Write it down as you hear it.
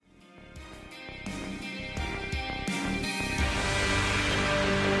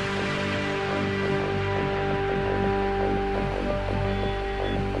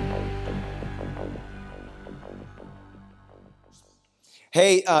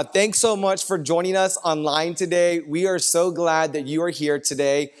Hey, thanks so much for joining us online today. We are so glad that you are here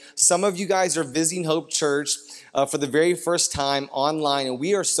today. Some of you guys are visiting Hope Church for the very first time online, and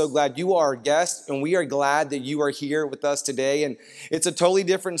we are so glad you are our guest, and we are glad that you are here with us today. And it's a totally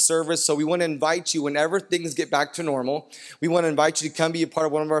different service, so we want to invite you whenever things get back to normal. We want to invite you to come be a part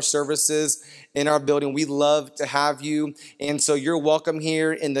of one of our services in our building. We'd love to have you, and so you're welcome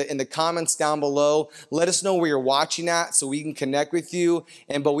here. In the comments down below, let us know where you're watching at so we can connect with you.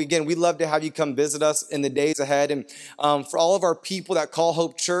 But again, we'd love to have you come visit us in the days ahead. And for all of our people that call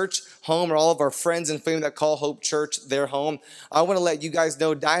Hope Church home, or all of our friends and family that call Hope Church their home, I want to let you guys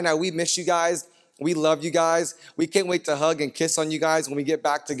know, Di and I, we miss you guys. We love you guys. We can't wait to hug and kiss on you guys when we get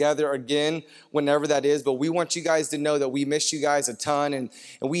back together again, whenever that is. But we want you guys to know that we miss you guys a ton, and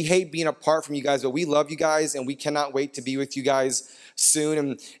we hate being apart from you guys, but we love you guys, and we cannot wait to be with you guys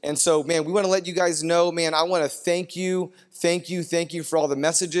soon. And so, man, we want to let you guys know, man, I want to thank you for all the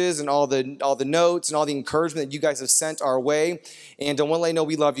messages and all the notes and all the encouragement that you guys have sent our way. And I want to let you know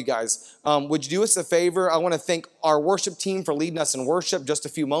we love you guys. Would you do us a favor? I want to thank our worship team for leading us in worship just a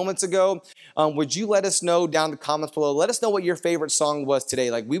few moments ago. Would you let us know down in the comments below? Let us know what your favorite song was today.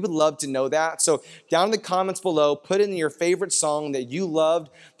 Like, we would love to know that. So down in the comments below, put in your favorite song that you loved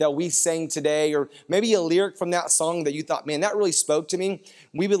that we sang today, or maybe a lyric from that song that you thought, man, that really spoke to me.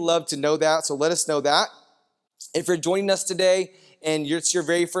 We would love to know that. So let us know that. If you're joining us today and it's your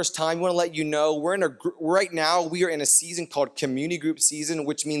very first time, we want to let you know right now we are in a season called community group season,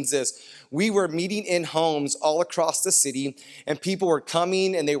 which means this: we were meeting in homes all across the city, and people were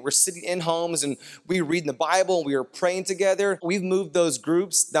coming and they were sitting in homes, and we were reading the Bible and we were praying together. We've moved those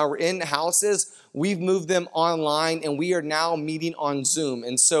groups that were in houses. We've moved them online, and we are now meeting on Zoom.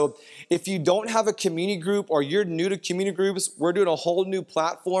 And so if you don't have a community group, or you're new to community groups, we're doing a whole new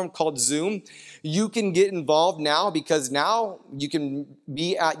platform called Zoom. You can get involved now, because now you can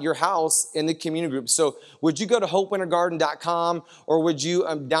be at your house in the community group. So would you go to hopewintergarden.com, or would you,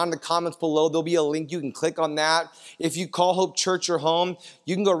 down in the comments below, there'll be a link. You can click on that. If you call Hope Church your home,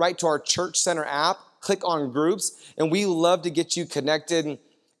 you can go right to our Church Center app, click on groups, and we love to get you connected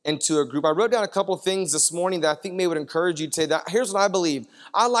into a group. I wrote down a couple of things this morning that I think maybe would encourage you to say that. Here's what I believe.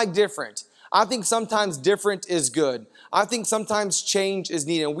 I like different. I think sometimes different is good. I think sometimes change is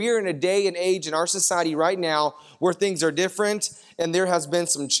needed. And we are in a day and age in our society right now where things are different and there has been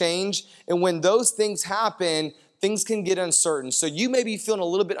some change. And when those things happen, things can get uncertain. So you may be feeling a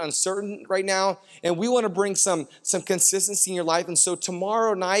little bit uncertain right now, and we want to bring some consistency in your life. And so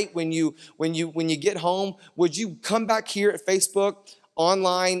tomorrow night when you get home, would you come back here at Facebook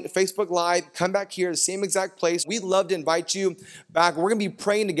online, Facebook Live, come back here, the same exact place. We'd love to invite you back. We're going to be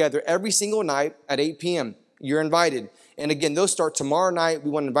praying together every single night at 8 p.m. You're invited. And again, those start tomorrow night.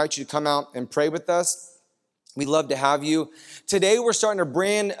 We want to invite you to come out and pray with us. We'd love to have you. Today, we're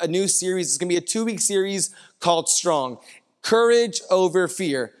starting a new series. It's going to be a 2-week series called Strong. Courage over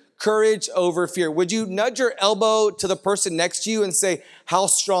fear. Courage over fear. Would you nudge your elbow to the person next to you and say, how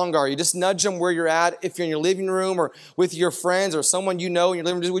strong are you? Just nudge them where you're at. If you're in your living room or with your friends or someone you know in your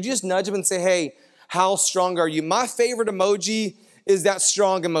living room, would you just nudge them and say, hey, how strong are you? My favorite emoji is that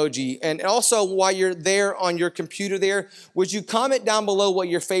strong emoji. And also, while you're there on your computer there, would you comment down below what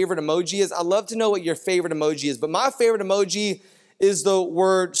your favorite emoji is? I'd love to know what your favorite emoji is. But my favorite emoji is the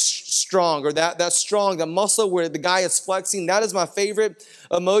word strong, or that strong, the muscle where the guy is flexing. That is my favorite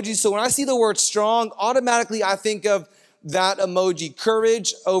emoji. So when I see the word strong, automatically I think of that emoji,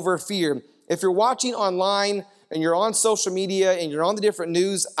 courage over fear. If you're watching online and you're on social media and you're on the different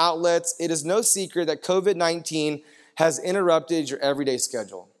news outlets, it is no secret that COVID-19 has interrupted your everyday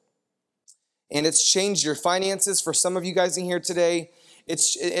schedule. And it's changed your finances for some of you guys in here today.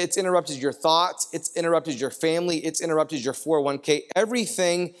 It's interrupted your thoughts. It's interrupted your family. It's interrupted your 401k.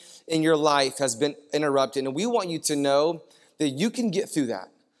 Everything in your life has been interrupted. And we want you to know that you can get through that.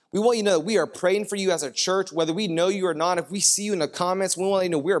 We want you to know that we are praying for you as a church, whether we know you or not. If we see you in the comments, we want you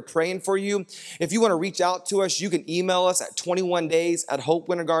to know we are praying for you. If you want to reach out to us, you can email us at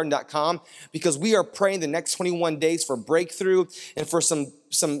 21days@hopewintergarden.com, because we are praying the next 21 days for breakthrough and for some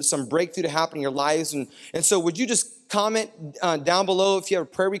breakthrough to happen in your lives. And so would you just comment down below if you have a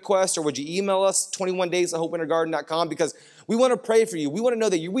prayer request, or would you email us 21days@hopewintergarden.com, because we want to pray for you. We want to know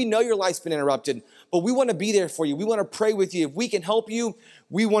that we know your life's been interrupted, but we want to be there for you. We want to pray with you. If we can help you,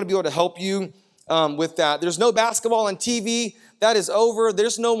 we want to be able to help you with that. There's no basketball on TV. That is over.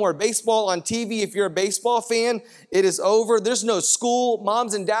 There's no more baseball on TV. If you're a baseball fan, it is over. There's no school.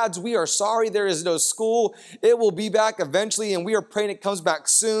 Moms and dads, we are sorry there is no school. It will be back eventually, and we are praying it comes back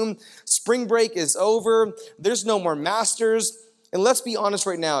soon. Spring break is over. There's no more Masters. And let's be honest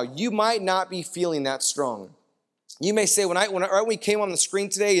right now, you might not be feeling that strong. You may say, right when we came on the screen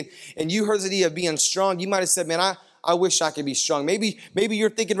today and you heard the idea of being strong, you might have said, man, I wish I could be strong. Maybe you're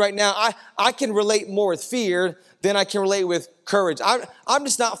thinking right now, I can relate more with fear than I can relate with courage. I'm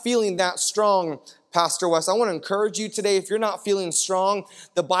just not feeling that strong, Pastor Wes. I want to encourage you today. If you're not feeling strong,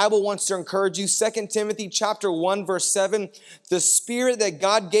 the Bible wants to encourage you. 2 Timothy chapter 1, verse 7, the spirit that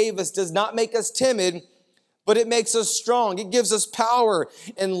God gave us does not make us timid, but it makes us strong. It gives us power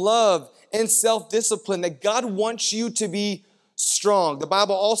and love and self-discipline, that God wants you to be strong. The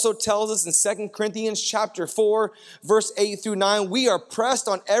Bible also tells us in 2 Corinthians chapter 4, verse 8 through 9, we are pressed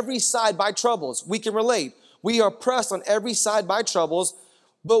on every side by troubles. We can relate. We are pressed on every side by troubles,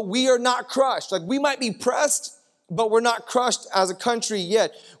 but we are not crushed. Like, we might be pressed, but we're not crushed as a country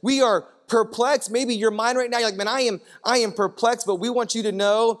yet. We are perplexed. Maybe your mind right now, you're like, man, I am perplexed, but we want you to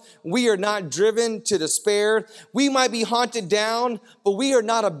know we are not driven to despair. We might be haunted down, but we are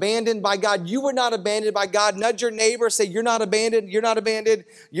not abandoned by God. You were not abandoned by God. Nudge your neighbor, say, you're not abandoned, you're not abandoned,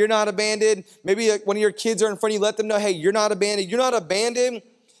 you're not abandoned. Maybe like one of your kids are in front of you, let them know, hey, you're not abandoned, you're not abandoned.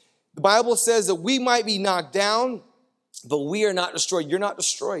 The Bible says that we might be knocked down, but we are not destroyed. You're not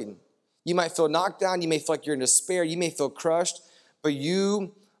destroyed. You might feel knocked down. You may feel like you're in despair. You may feel crushed, but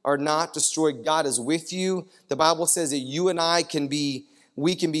you are not destroyed. God is with you. The Bible says that you and I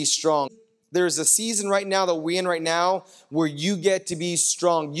we can be strong. There's a season right now that we're in right now where you get to be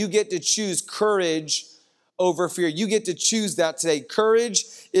strong. You get to choose courage over fear. You get to choose that today. Courage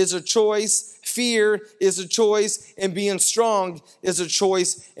is a choice. Fear is a choice. And being strong is a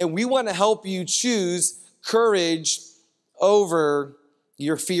choice. And we want to help you choose courage over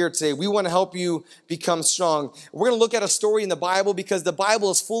your fear today. We want to help you become strong. We're going to look at a story in the Bible because the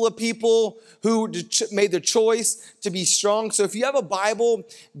Bible is full of people who made the choice to be strong. So if you have a Bible,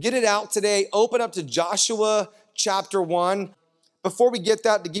 get it out today. Open up to Joshua chapter 1. Before we get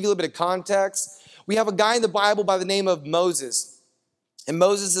that, to give you a little bit of context, we have a guy in the Bible by the name of Moses. And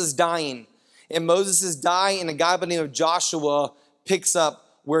Moses is dying. And Moses is dying, and a guy by the name of Joshua picks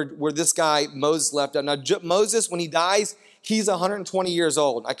up where this guy Moses left out. Now, Moses, when he dies, he's 120 years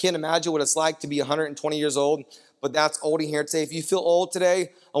old. I can't imagine what it's like to be 120 years old, but that's old in here today. If you feel old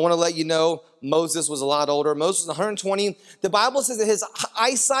today, I want to let you know Moses was a lot older. Moses was 120. The Bible says that his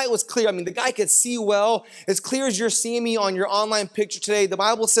eyesight was clear. I mean, the guy could see well, as clear as you're seeing me on your online picture today. The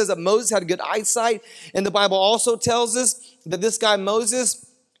Bible says that Moses had good eyesight, and the Bible also tells us that this guy Moses,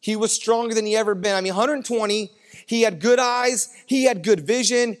 he was stronger than he ever been. I mean, 120. He had good eyes, he had good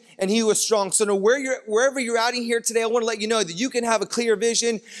vision, and he was strong. So now wherever you're out in here today, I want to let you know that you can have a clear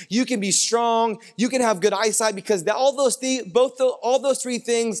vision, you can be strong, you can have good eyesight, because all those three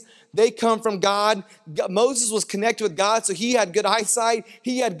things, they come from God. Moses was connected with God, so he had good eyesight,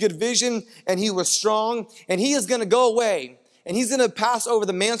 he had good vision, and he was strong. And he is going to go away, and he's going to pass over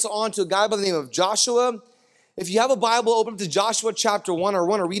the mantle on to a guy by the name of Joshua. If you have a Bible, open up to Joshua chapter 1. I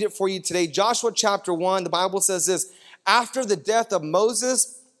want to read it for you today. Joshua chapter 1, the Bible says this: after the death of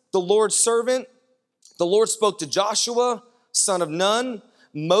Moses, the Lord's servant, the Lord spoke to Joshua, son of Nun,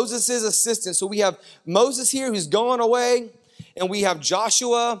 Moses' assistant. So we have Moses here who's going away, and we have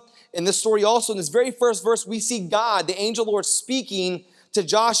Joshua. In this story also, in this very first verse, we see God, the angel of the Lord, speaking to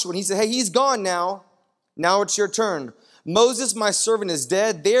Joshua. And he said, hey, he's gone now. Now it's your turn. Moses, my servant, is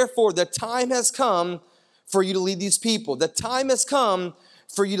dead. Therefore, the time has come for you to lead these people. The time has come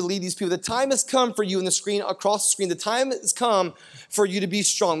for you to lead these people. The time has come for you in the screen, across the screen. The time has come for you to be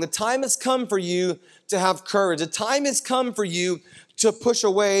strong. The time has come for you to have courage. The time has come for you to push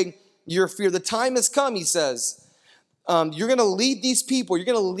away your fear. The time has come, he says. You're going to lead these people. You're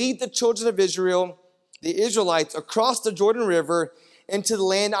going to lead the children of Israel, the Israelites, across the Jordan River into the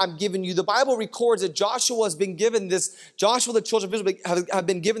land I'm giving you. The Bible records that Joshua, the children of Israel have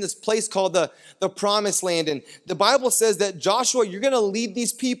been given this place called the Promised Land. And the Bible says that Joshua, you're going to lead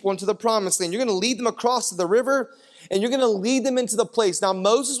these people into the Promised Land. You're going to lead them across the river, and you're going to lead them into the place. Now,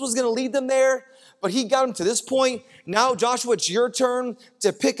 Moses was going to lead them there, but he got them to this point. Now, Joshua, it's your turn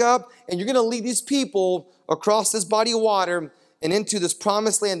to pick up, and you're going to lead these people across this body of water and into this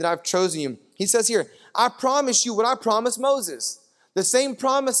Promised Land that I've chosen you. He says here, I promise you what I promised Moses. The same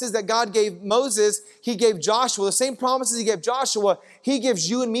promises that God gave Moses, he gave Joshua. The same promises he gave Joshua, he gives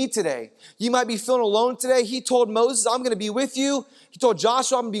you and me today. You might be feeling alone today. He told Moses, I'm going to be with you. He told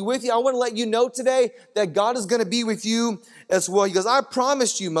Joshua, I'm going to be with you. I want to let you know today that God is going to be with you as well. He goes, I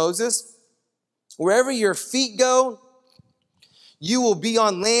promised you, Moses, wherever your feet go, you will be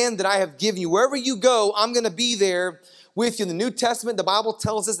on land that I have given you. Wherever you go, I'm going to be there with you. In the New Testament, the Bible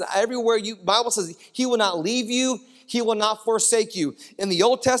tells us that Bible says he will not leave you. He will not forsake you. In the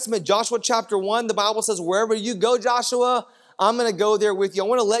Old Testament, Joshua chapter 1, the Bible says, wherever you go, Joshua, I'm going to go there with you. I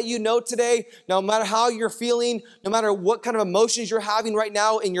want to let you know today, no matter how you're feeling, no matter what kind of emotions you're having right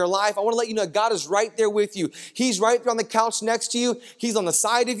now in your life, I want to let you know God is right there with you. He's right there on the couch next to you. He's on the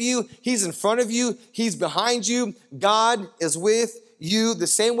side of you. He's in front of you. He's behind you. God is with you the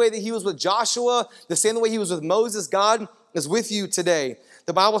same way that he was with Joshua, the same way he was with Moses. God is with you today.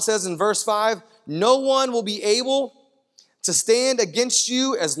 The Bible says in verse 5, no one will be able to stand against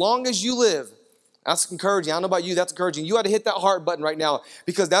you as long as you live. That's encouraging. I don't know about you, that's encouraging. You ought to hit that heart button right now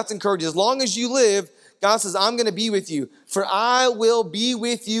because that's encouraging. As long as you live, God says, I'm going to be with you. For I will be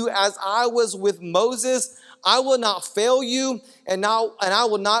with you as I was with Moses. I will not fail you, and I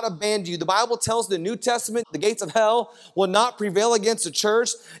will not abandon you. The Bible tells the New Testament, the gates of hell will not prevail against the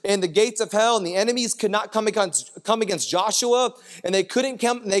church, and the gates of hell and the enemies could not come against Joshua, and they can't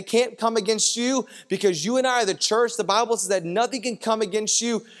come against you because you and I are the church. The Bible says that nothing can come against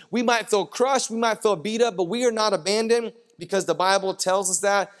you. We might feel crushed, we might feel beat up, but we are not abandoned because the Bible tells us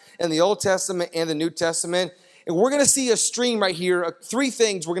that in the Old Testament and the New Testament. And we're going to see a stream right here. Three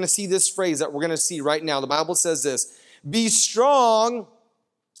things we're going to see this phrase that we're going to see right now. The Bible says this: be strong,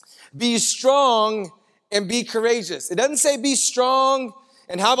 and be courageous. It doesn't say be strong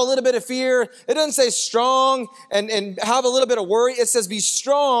and have a little bit of fear. It doesn't say strong and have a little bit of worry. It says be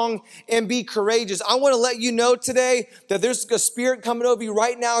strong and be courageous. I want to let you know today that there's a spirit coming over you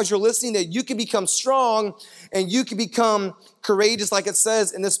right now as you're listening, that you can become strong and you can become courageous, like it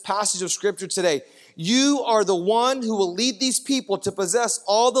says in this passage of scripture today. You are the one who will lead these people to possess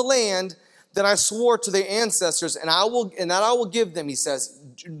all the land that I swore to their ancestors, and I will give them, he says,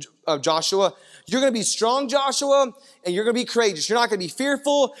 Joshua. You're going to be strong, Joshua, and you're going to be courageous. You're not going to be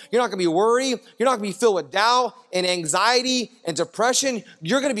fearful. You're not going to be worried. You're not going to be filled with doubt and anxiety and depression.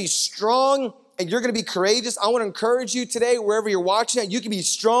 You're going to be strong and you're going to be courageous. I want to encourage you today, wherever you're watching it, you can be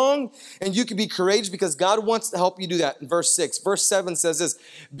strong and you can be courageous because God wants to help you do that. In verse 6, verse 7 says this: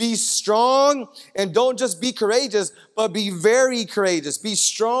 be strong and don't just be courageous, but be very courageous. Be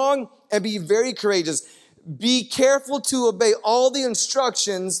strong and be very courageous. Be careful to obey all the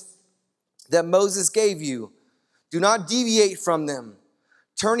instructions that Moses gave you. Do not deviate from them,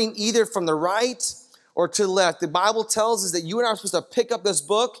 turning either from the right or to the left. The Bible tells us that you and I are supposed to pick up this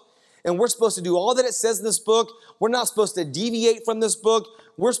book, and we're supposed to do all that it says in this book. We're not supposed to deviate from this book.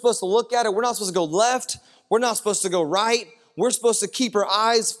 We're supposed to look at it. We're not supposed to go left. We're not supposed to go right. We're supposed to keep our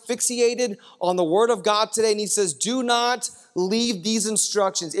eyes fixated on the Word of God today. And he says, do not leave these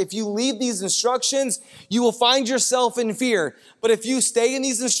instructions. If you leave these instructions, you will find yourself in fear. But if you stay in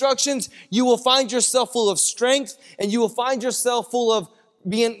these instructions, you will find yourself full of strength, and you will find yourself full of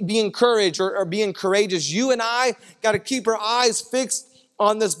being encouraged or being courageous. You and I got to keep our eyes fixed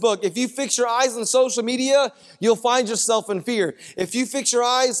on this book. If you fix your eyes on social media, you'll find yourself in fear. If you fix your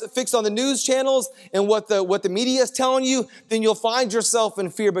eyes fixed on the news channels and what the media is telling you, then you'll find yourself in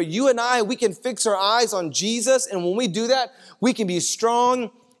fear. But you and I, we can fix our eyes on Jesus. And when we do that, we can be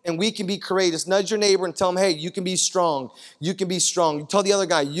strong and we can be courageous. Nudge your neighbor and tell him, hey, you can be strong. You can be strong. You tell the other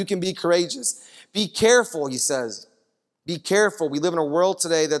guy, you can be courageous. Be careful, he says. Be careful. We live in a world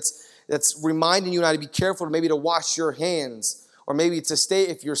today that's reminding you and I to be careful, maybe to wash your hands, or maybe to stay,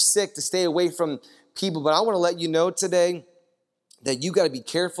 if you're sick, to stay away from people. But I want to let you know today that you got to be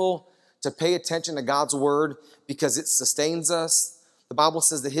careful to pay attention to God's word because it sustains us. The Bible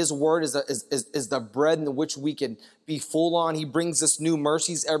says that his word is the bread in which we can be full on. He brings us new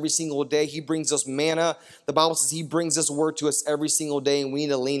mercies every single day. He brings us manna. The Bible says he brings this word to us every single day, and we need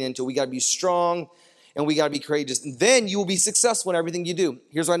to lean into it. We got to be strong and we got to be courageous. And then you will be successful in everything you do.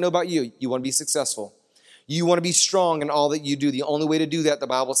 Here's what I know about you. You want to be successful. You want to be strong in all that you do. The only way to do that, the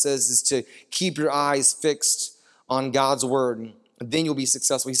Bible says, is to keep your eyes fixed on God's word. And then you'll be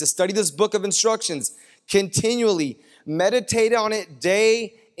successful. He says, study this book of instructions continually. Meditate on it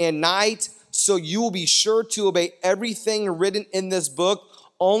day and night so you will be sure to obey everything written in this book.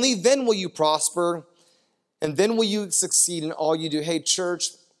 Only then will you prosper, and then will you succeed in all you do. Hey, church,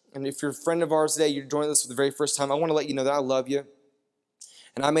 and if you're a friend of ours today, you're joining us for the very first time, I want to let you know that I love you.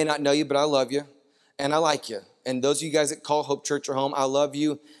 And I may not know you, but I love you. And I like you. And those of you guys that call Hope Church your home, I love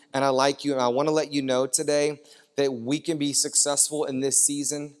you and I like you. And I want to let you know today that we can be successful in this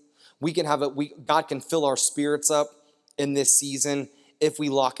season. God can fill our spirits up in this season if we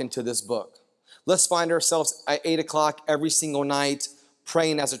lock into this book. Let's find ourselves at 8 o'clock every single night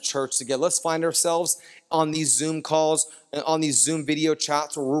praying as a church together. Let's find ourselves on these Zoom calls, on these Zoom video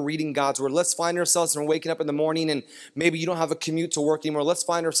chats where we're reading God's word. Let's find ourselves and we're waking up in the morning and maybe you don't have a commute to work anymore. Let's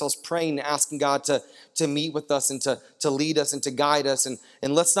find ourselves praying and asking God to meet with us and to lead us and to guide us. And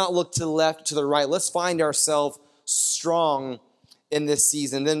let's not look to the left, to the right. Let's find ourselves strong in this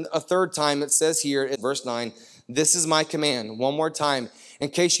season. Then a third time it says here in verse 9, This is my command. One more time. In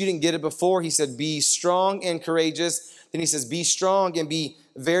case you didn't get it before, he said, be strong and courageous. Then he says, be strong and be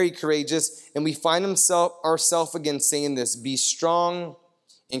very courageous. And we find ourselves again saying this, be strong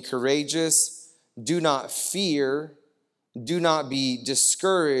and courageous. Do not fear. Do not be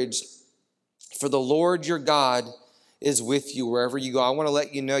discouraged. For the Lord your God is with you wherever you go. I want to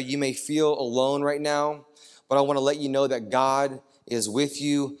let you know you may feel alone right now, but I want to let you know that God is with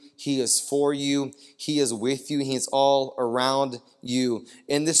you. He is for you. He is with you. He is all around you.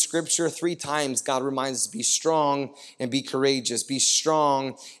 In this scripture, 3 times, God reminds us to be strong and be courageous. Be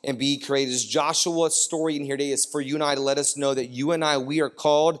strong and be courageous. Joshua's story in here today is for you and I to let us know that you and I, we are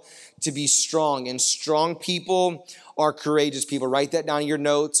called to be strong. And strong people are courageous people. Write that down in your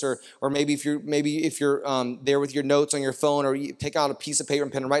notes, or maybe if you're there with your notes on your phone, or you take out a piece of paper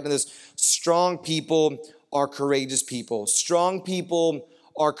and pen and write down this. Strong people are courageous people. Strong people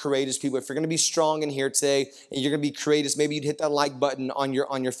are courageous people. If you're going to be strong in here today and you're going to be courageous, maybe you'd hit that like button on your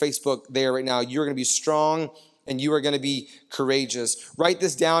Facebook there right now. You're going to be strong and you are going to be courageous. Write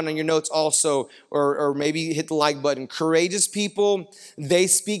this down on your notes also, or maybe hit the like button. Courageous people, they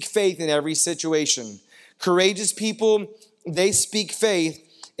speak faith in every situation. Courageous people, they speak faith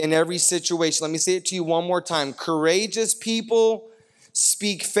in every situation. Let me say it to you one more time. Courageous people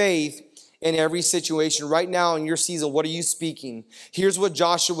speak faith in every situation. Right now in your season, what are you speaking? Here's what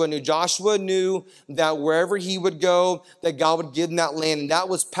Joshua knew. Joshua knew that wherever he would go, that God would give him that land. And that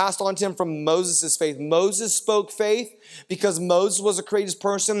was passed on to him from Moses' faith. Moses spoke faith because Moses was a courageous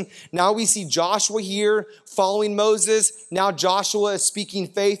person. Now we see Joshua here following Moses. Now Joshua is speaking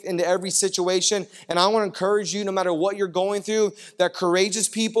faith into every situation. And I want to encourage you, no matter what you're going through, that courageous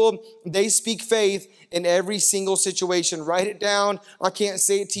people, they speak faith in every single situation. Write it down. I can't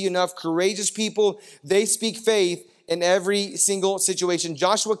say it to you enough. Courageous people, they speak faith in every single situation.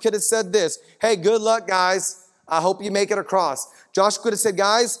 Joshua could have said this, hey, good luck, guys. I hope you make it across. Joshua could have said,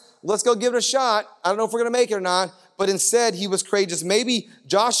 guys, let's go give it a shot. I don't know if we're going to make it or not. But instead, he was courageous. Maybe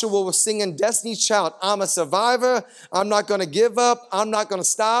Joshua was singing Destiny's Child. I'm a survivor. I'm not going to give up. I'm not going to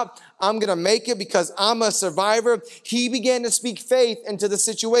stop. I'm going to make it because I'm a survivor. He began to speak faith into the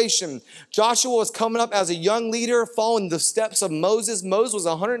situation. Joshua was coming up as a young leader, following the steps of Moses. Moses was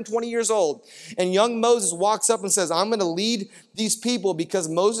 120 years old. And young Moses walks up and says, I'm going to lead these people because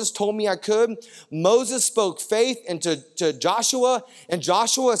Moses told me I could. Moses spoke faith into Joshua, and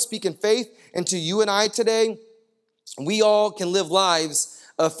Joshua is speaking faith into you and I today. We all can live lives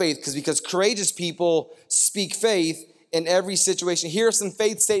of faith because courageous people speak faith in every situation. Here are some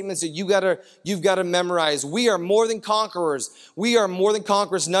faith statements that you've got to memorize. We are more than conquerors. We are more than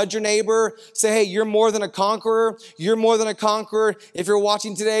conquerors. Nudge your neighbor. Say, hey, you're more than a conqueror. You're more than a conqueror. If you're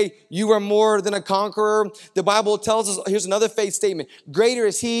watching today, you are more than a conqueror. The Bible tells us, here's another faith statement. Greater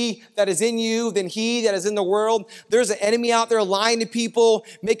is he that is in you than he that is in the world. There's an enemy out there lying to people,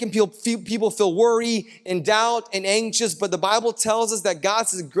 making people feel worry and doubt and anxious. But the Bible tells us that God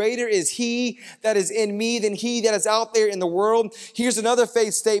says, greater is he that is in me than he that is out there in the world. Here's another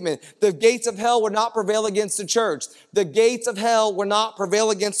faith statement. The gates of hell will not prevail against the church. The gates of hell will not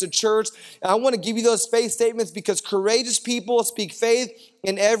prevail against the church. And I want to give you those faith statements because courageous people speak faith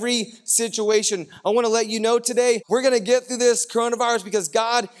in every situation. I want to let you know today, we're going to get through this coronavirus because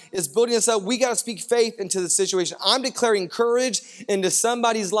God is building us up. We got to speak faith into the situation. I'm declaring courage into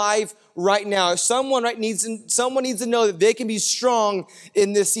somebody's life right now. Someone needs to know that they can be strong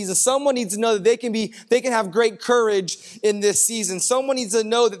in this season. Someone needs to know that they can have great courage in this season. Someone needs to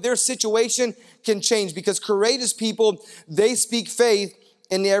know that their situation can change because courageous people, they speak faith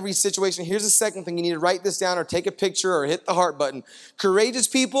in every situation. Here's the second thing. You need to write this down or take a picture or hit the heart button. Courageous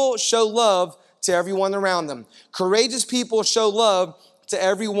people show love to everyone around them. Courageous people show love to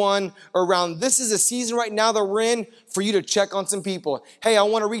everyone around. This is a season right now that we're in for you to check on some people. Hey, I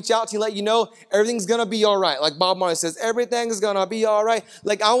want to reach out to you, let you know everything's going to be all right. Like Bob Marley says, everything is going to be all right.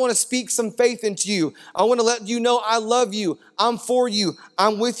 Like I want to speak some faith into you. I want to let you know I love you. I'm for you.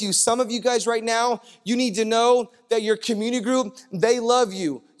 I'm with you. Some of you guys right now, you need to know that your community group, they love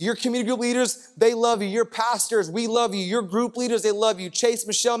you. Your community group leaders, they love you. Your pastors, we love you. Your group leaders, they love you. Chase,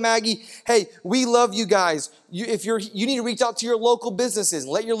 Michelle, Maggie, hey, we love you guys. You need to reach out to your local businesses.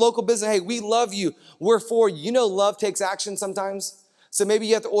 Let your local business, hey, we love you. We're for you. You know love takes action sometimes. So maybe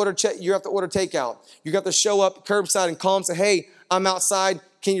you have to order takeout. You got to show up curbside and call them, say, hey, I'm outside.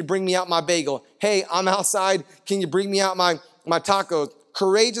 Can you bring me out my bagel? Hey, I'm outside. Can you bring me out my tacos?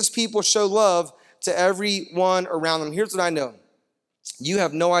 Courageous people show love to everyone around them. Here's what I know. You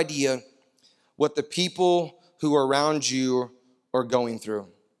have no idea what the people who are around you are going through.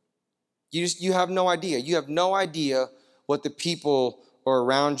 You have no idea. You have no idea what the people or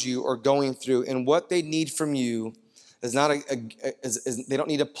around you are going through, and what they need from you is not they don't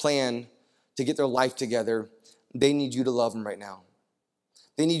need a plan to get their life together. They need you to love them right now.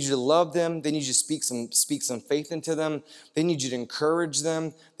 They need you to love them. They need you to speak some faith into them. They need you to encourage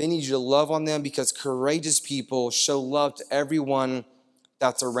them. They need you to love on them, because courageous people show love to everyone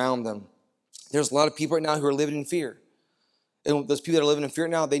that's around them. There's a lot of people right now who are living in fear. And those people that are living in fear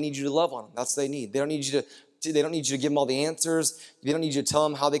now, they need you to love on them. That's what they need. They don't need you to give them all the answers. They don't need you to tell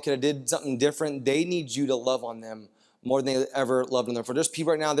them how they could have did something different. They need you to love on them more than they ever loved on them. For there's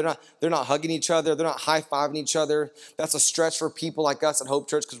people right now, they're not hugging each other. They're not high-fiving each other. That's a stretch for people like us at Hope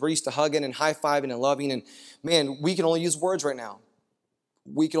Church, because we're used to hugging and high-fiving and loving. And man, we can only use words right now.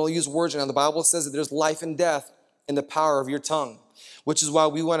 We can only use words right now. The Bible says that there's life and death in the power of your tongue, which is why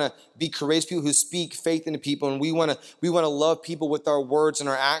we want to be courageous people who speak faith into people, and we want to love people with our words and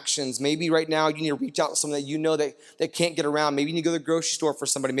our actions. Maybe right now you need to reach out to someone that you know that can't get around. Maybe you need to go to the grocery store for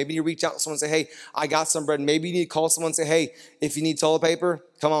somebody. Maybe you need to reach out to someone and say, hey, I got some bread. Maybe you need to call someone and say, hey, if you need toilet paper,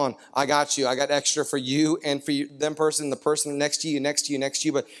 come on, I got you. I got extra for you and for you, them person, the person next to you.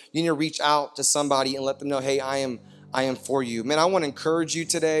 But you need to reach out to somebody and let them know, hey, I am for you. Man, I want to encourage you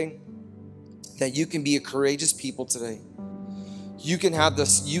today that you can be a courageous people today. You can have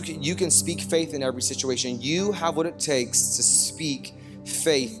this, you can speak faith in every situation. You have what it takes to speak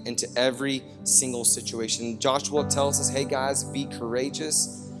faith into every single situation. Joshua tells us, hey guys, be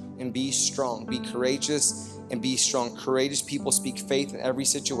courageous and be strong. Be courageous and be strong. Courageous people speak faith in every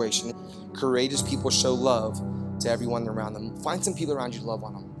situation. Courageous people show love to everyone around them. Find some people around you to love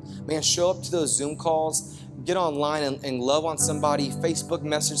on them. Man, show up to those Zoom calls. Get online and love on somebody. Facebook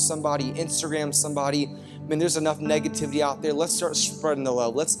message somebody. Instagram somebody. Man, there's enough negativity out there. Let's start spreading the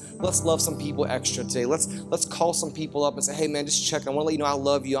love. Let's love some people extra today. Let's call some people up and say, hey man, just check. I want to let you know I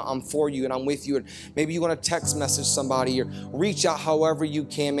love you. I'm for you and I'm with you. And maybe you want to text message somebody or reach out however you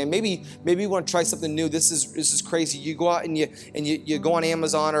can, man. Maybe you want to try something new. This is crazy. You go out and you go on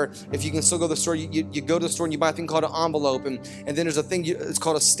Amazon, or if you can still go to the store, you go to the store and you buy a thing called an envelope, and then there's a thing it's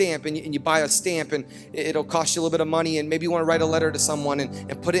called a stamp, and you buy a stamp, and it'll cost you a little bit of money, and maybe you want to write a letter to someone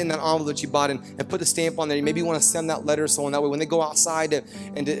and put it in that envelope that you bought and put the stamp on there. Maybe you want to send that letter to someone. That way when they go outside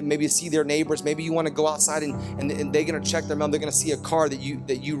and maybe see their neighbors, maybe you want to go outside and they're going to check their mail. They're going to see a card that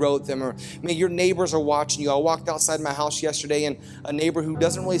you wrote them. Or your neighbors are watching you. I walked outside my house yesterday, and a neighbor who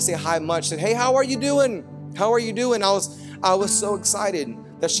doesn't really say hi much said, hey, how are you doing? How are you doing? I was so excited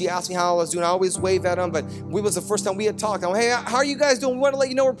that she asked me how I was doing. I always wave at them, but it was the first time we had talked. I went, hey, how are you guys doing? We want to let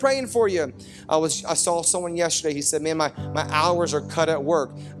you know we're praying for you. I saw someone yesterday. He said, man, my hours are cut at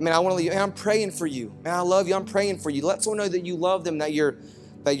work. Man, I want to let you, man, I'm praying for you. Man, I love you. I'm praying for you. Let someone know that you love them, that you're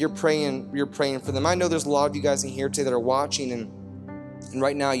praying for them. I know there's a lot of you guys in here today that are watching, and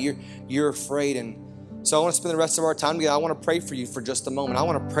right now you're afraid, and so I want to spend the rest of our time together. I want to pray for you for just a moment. I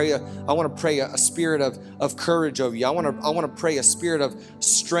want to pray a spirit of courage over you. I want to pray a spirit of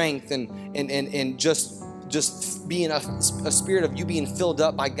strength and just being a spirit of you being filled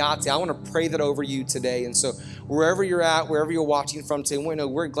up by God. I want to pray that over you today. And so wherever you're at, wherever you're watching from today,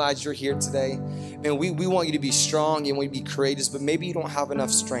 we're glad you're here today. And we want you to be strong and we be courageous, but maybe you don't have enough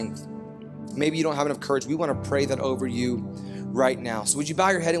strength. Maybe you don't have enough courage. We want to pray that over you right now. So would you bow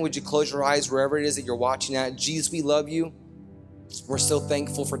your head and would you close your eyes wherever it is that you're watching at? Jesus, we love you. We're so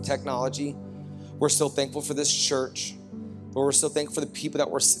thankful for technology. We're so thankful for this church. Lord, we're so thankful for the people that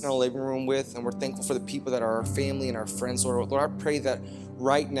we're sitting in our living room with, and we're thankful for the people that are our family and our friends. Lord, I pray that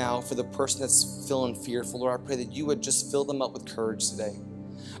right now for the person that's feeling fearful, Lord, I pray that you would just fill them up with courage today.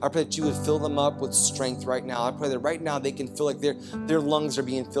 I pray that you would fill them up with strength right now. I pray that right now they can feel like their lungs are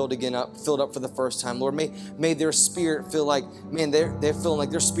being filled up for the first time. Lord, may their spirit feel like, man, they're feeling like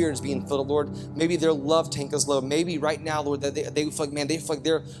their spirit is being filled up. Lord, maybe their love tank is low. Maybe right now, Lord, that they feel like, man, they feel like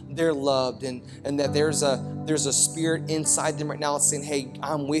they're loved, and that there's a spirit inside them right now that's saying, hey,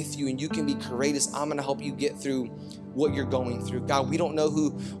 I'm with you and you can be courageous. I'm going to help you get through what you're going through. God, we don't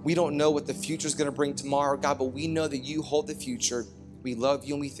know what the future is going to bring tomorrow, God, but we know that you hold the future. We love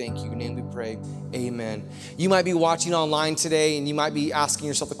you and we thank you. In your name we pray. Amen. You might be watching online today and you might be asking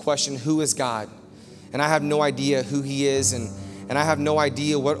yourself the question, who is God? And I have no idea who he is, and I have no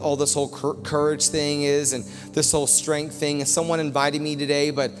idea what all this whole courage thing is and this whole strength thing. And someone invited me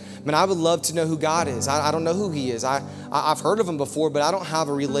today, but man, I would love to know who God is. I don't know who he is. I've heard of him before, but I don't have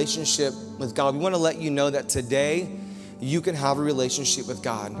a relationship with God. We want to let you know that today you can have a relationship with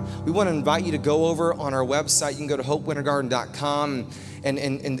God. We want to invite you to go over on our website. You can go to hopewintergarden.com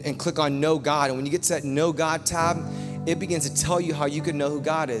and click on Know God. And when you get to that Know God tab, it begins to tell you how you can know who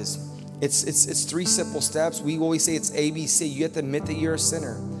God is. It's 3 simple steps. We always say it's ABC. You have to admit that you're a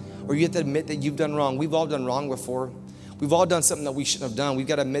sinner, or you have to admit that you've done wrong. We've all done wrong before. We've all done something that we shouldn't have done. We've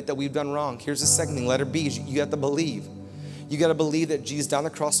got to admit that we've done wrong. Here's the second thing, letter B, is you got to believe. You got to believe that Jesus died on the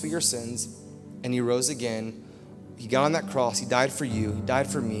cross for your sins and he rose again. He got on that cross. He died for you. He died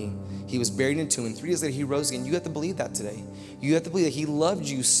for me. He was buried in a tomb, and 3 days later he rose again. You have to believe that today. You have to believe that he loved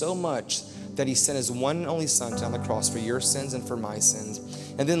you so much that he sent his one and only son down the cross for your sins and for my sins.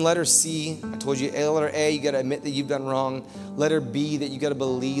 And then letter C, I told you, letter A, you got to admit that you've done wrong. Letter B, that you got to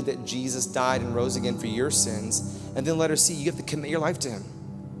believe that Jesus died and rose again for your sins. And then letter C, you have to commit your life to him.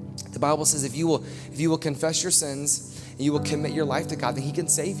 The Bible says if you will confess your sins and you will commit your life to God, then he can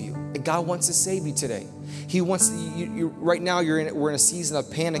save you. And God wants to save you today. He wants to, right now we're in a season of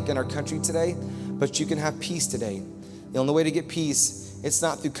panic in our country today, but you can have peace today. The only way to get peace, it's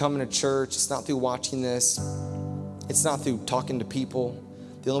not through coming to church. It's not through watching this. It's not through talking to people.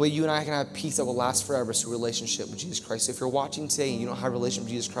 The only way you and I can have peace that will last forever is through a relationship with Jesus Christ. So if you're watching today and you don't have a relationship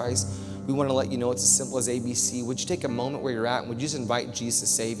with Jesus Christ, we want to let you know it's as simple as ABC. Would you take a moment where you're at and would you just invite Jesus to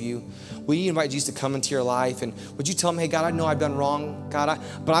save you? Would you invite Jesus to come into your life? And would you tell him, hey, God, I know I've done wrong, God,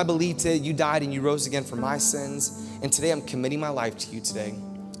 but I believe today you died and you rose again for my sins. And today I'm committing my life to you today.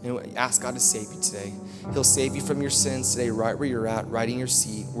 And ask God to save you today. He'll save you from your sins today, right where you're at, right in your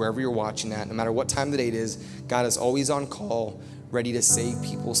seat, wherever you're watching at. No matter what time of the day it is, God is always on call, ready to save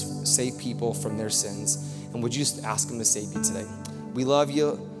people from their sins. And would you just ask him to save you today? We love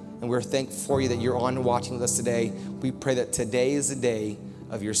you, and we're thankful for you that you're on watching with us today. We pray that today is the day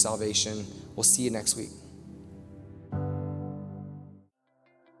of your salvation. We'll see you next week.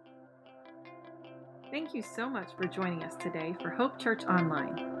 Thank you so much for joining us today for Hope Church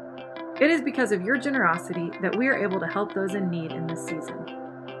Online. It is because of your generosity that we are able to help those in need in this season.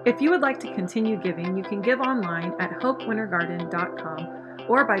 If you would like to continue giving, you can give online at hopewintergarden.com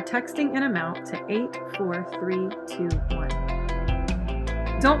or by texting an amount to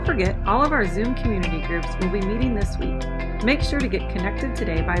 84321. Don't forget, all of our Zoom community groups will be meeting this week. Make sure to get connected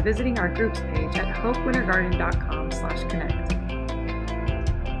today by visiting our groups page at hopewintergarden.com/connect.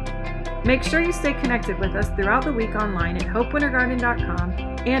 Make sure you stay connected with us throughout the week online at hopewintergarden.com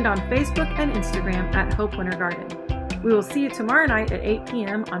and on Facebook and Instagram at Hope Winter Garden. We will see you tomorrow night at 8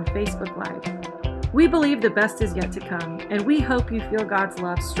 p.m. on Facebook Live. We believe the best is yet to come, and we hope you feel God's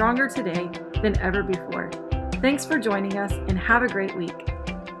love stronger today than ever before. Thanks for joining us, and have a great week.